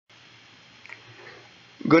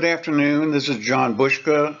Good afternoon. This is John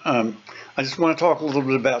Bushka. I just want to talk a little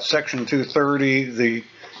bit about Section 230, the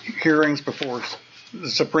hearings before the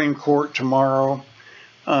Supreme Court tomorrow.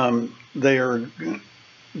 They are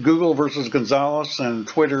Google versus Gonzalez and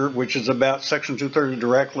Twitter, which is about Section 230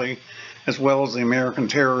 directly, as well as the American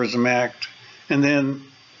Terrorism Act, and then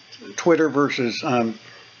Twitter versus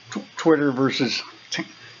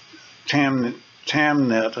Tamnet,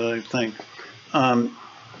 I think.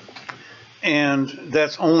 And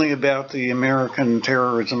that's only about the American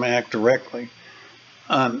Terrorism Act directly.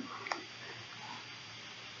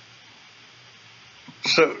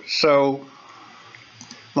 So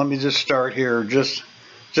let me just start here, just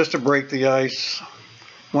to break the ice.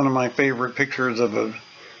 One of my favorite pictures of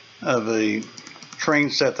a train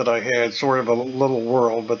set that I had, sort of a little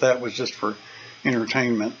world, but that was just for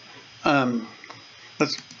entertainment.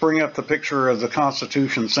 Let's bring up the picture of the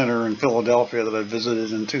Constitution Center in Philadelphia that I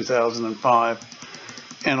visited in 2005,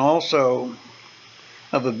 and also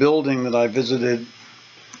of a building that I visited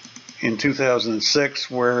in 2006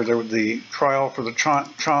 where the trial for the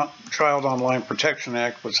Child Online Protection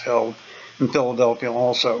Act was held in Philadelphia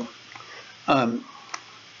also.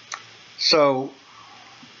 So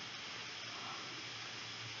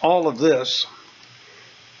all of this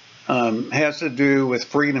has to do with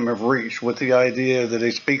freedom of reach, with the idea that a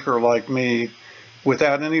speaker like me,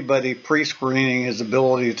 without anybody pre-screening his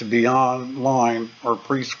ability to be online or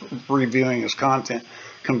pre-reviewing his content,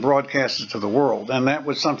 can broadcast it to the world. And that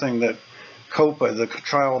was something that COPA, the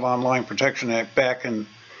Child Online Protection Act, back in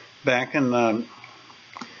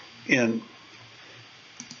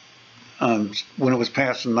when it was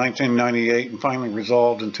passed in 1998 and finally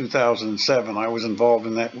resolved in 2007, I was involved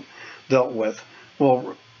in that, dealt with.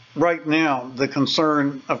 Well, right now, the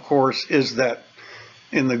concern, of course, is that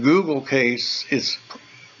in the Google case,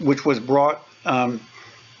 which was brought, well,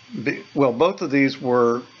 both of these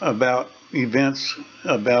were about events,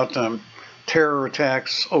 about terror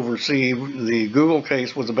attacks overseas. The Google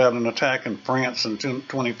case was about an attack in France in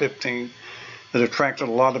 2015 that attracted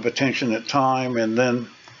a lot of attention at the time, and then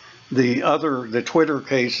the Twitter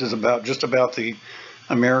case is just about the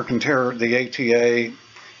American terror, the ATA,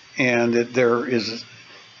 and there is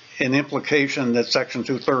an implication that Section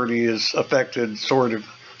 230 is affected, sort of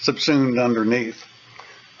subsumed underneath.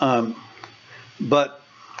 But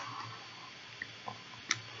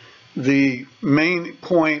the main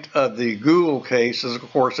point of the Google case is, of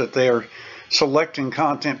course, that they are selecting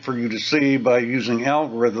content for you to see by using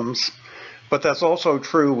algorithms. But that's also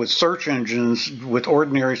true with search engines, with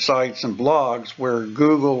ordinary sites and blogs, where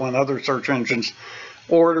Google and other search engines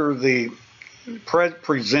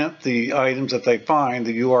present the items that they find,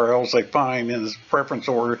 the URLs they find in this preference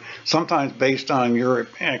order, sometimes based on your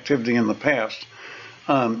activity in the past.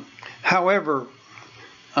 However,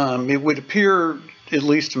 it would appear, at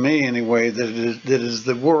least to me anyway, that it is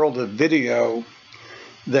the world of video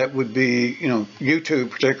that would be,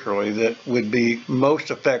 YouTube particularly, that would be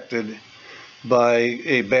most affected by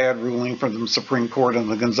a bad ruling from the Supreme Court in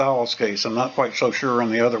the Gonzalez case. I'm not quite so sure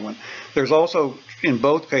on the other one. There's also, in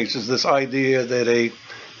both cases, this idea that a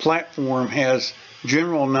platform has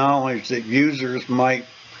general knowledge that users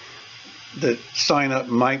that sign up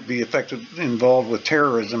might be involved with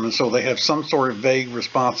terrorism, and so they have some sort of vague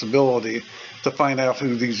responsibility to find out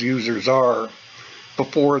who these users are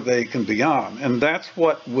before they can be on. And that's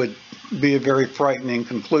what would be a very frightening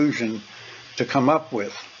conclusion to come up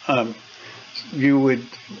with. You would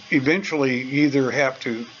eventually either have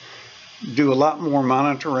to do a lot more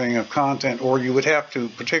monitoring of content, or you would have to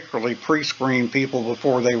particularly pre-screen people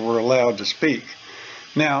before they were allowed to speak.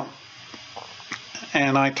 Now,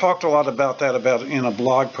 and I talked a lot about that in a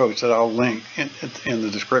blog post that I'll link in the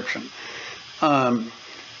description.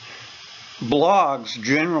 Blogs,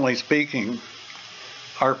 generally speaking,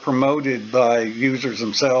 are promoted by users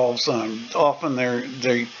themselves. Often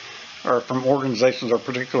they are from organizations, or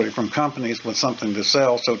particularly from companies with something to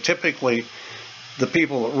sell. So typically, the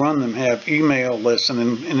people that run them have email lists, and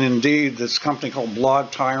indeed, this company called Blog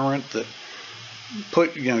Tyrant that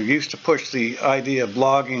used to push the idea of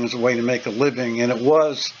blogging as a way to make a living, and it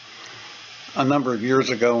was a number of years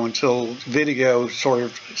ago until video sort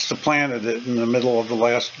of supplanted it in the middle of the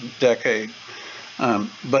last decade.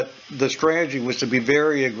 But the strategy was to be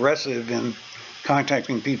very aggressive in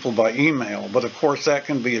contacting people by email, but of course that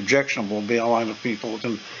can be objectionable by a lot of people.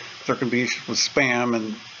 There can be issues with spam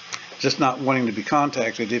and just not wanting to be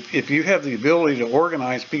contacted. If you have the ability to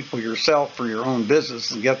organize people yourself for your own business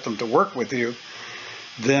and get them to work with you,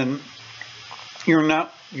 then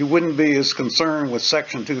you wouldn't be as concerned with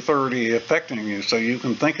Section 230 affecting you. So you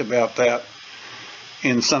can think about that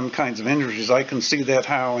in some kinds of industries. I can see that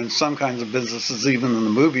how in some kinds of businesses, even in the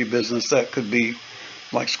movie business, that could be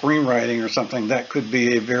like screenwriting or something, that could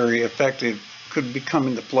be a very effective, could come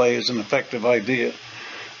into play as an effective idea.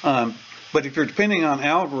 But if you're depending on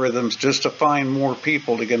algorithms just to find more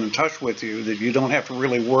people to get in touch with you, that you don't have to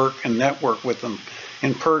really work and network with them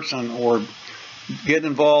in person, or get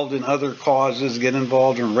involved in other causes, get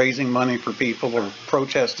involved in raising money for people, or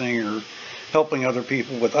protesting, or helping other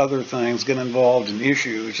people with other things, get involved in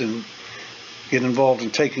issues, and get involved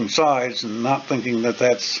in taking sides, and not thinking that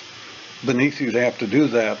that's beneath you to have to do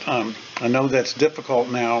that. I know that's difficult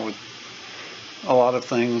now with a lot of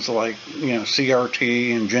things like,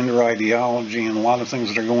 CRT and gender ideology and a lot of things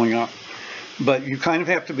that are going on. But you kind of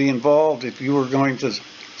have to be involved. If you are going to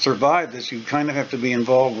survive this, you kind of have to be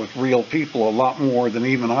involved with real people a lot more than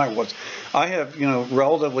even I was. I have,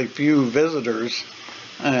 relatively few visitors,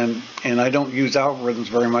 and I don't use algorithms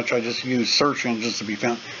very much. I just use search engines to be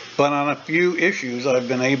found. But on a few issues, I've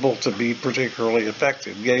been able to be particularly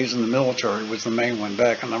effective. Gays in the military was the main one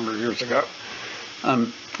back a number of years ago.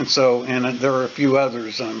 And there are a few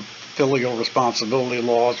others. Filial responsibility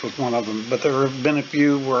laws was one of them. But there have been a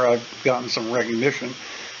few where I've gotten some recognition,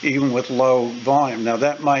 even with low volume. Now,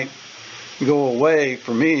 that might go away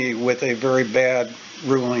for me with a very bad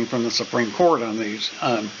ruling from the Supreme Court on these.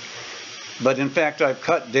 But in fact, I've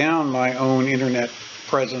cut down my own internet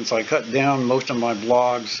presence. I cut down most of my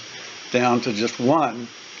blogs down to just one.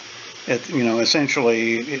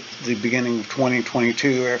 Essentially at the beginning of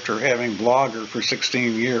 2022, after having Blogger for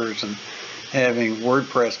 16 years and having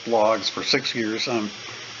WordPress blogs for 6 years,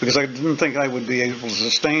 because I didn't think I would be able to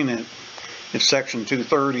sustain it if Section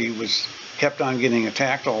 230 was kept on getting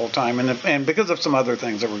attacked all the time, and because of some other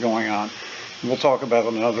things that were going on. We'll talk about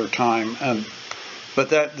it another time. But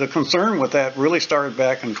the concern with that really started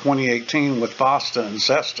back in 2018 with FOSTA and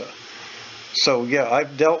SESTA. So yeah,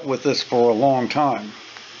 I've dealt with this for a long time.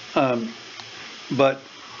 But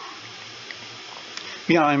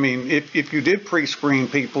yeah, I mean, if you did pre-screen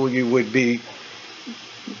people, you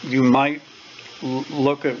might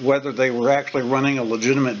look at whether they were actually running a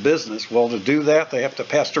legitimate business. Well, to do that, they have to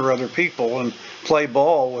pester other people and play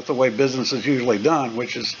ball with the way business is usually done,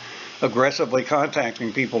 which is aggressively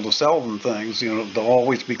contacting people to sell them things. They'll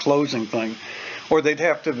always be closing things. Or they'd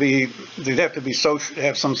have to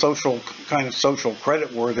have some kind of social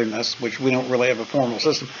credit worthiness, which we don't really have a formal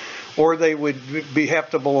system. Or they would have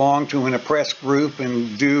to belong to an oppressed group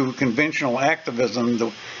and do conventional activism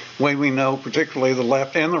the way we know, particularly the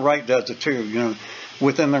left and the right does it too,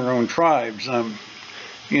 within their own tribes. The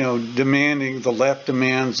left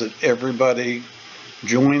demands that everybody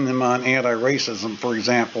join them on anti-racism, for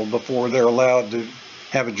example, before they're allowed to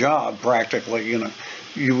have a job, practically.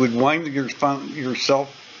 You would wind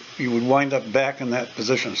up back in that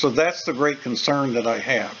position. So that's the great concern that I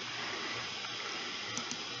have.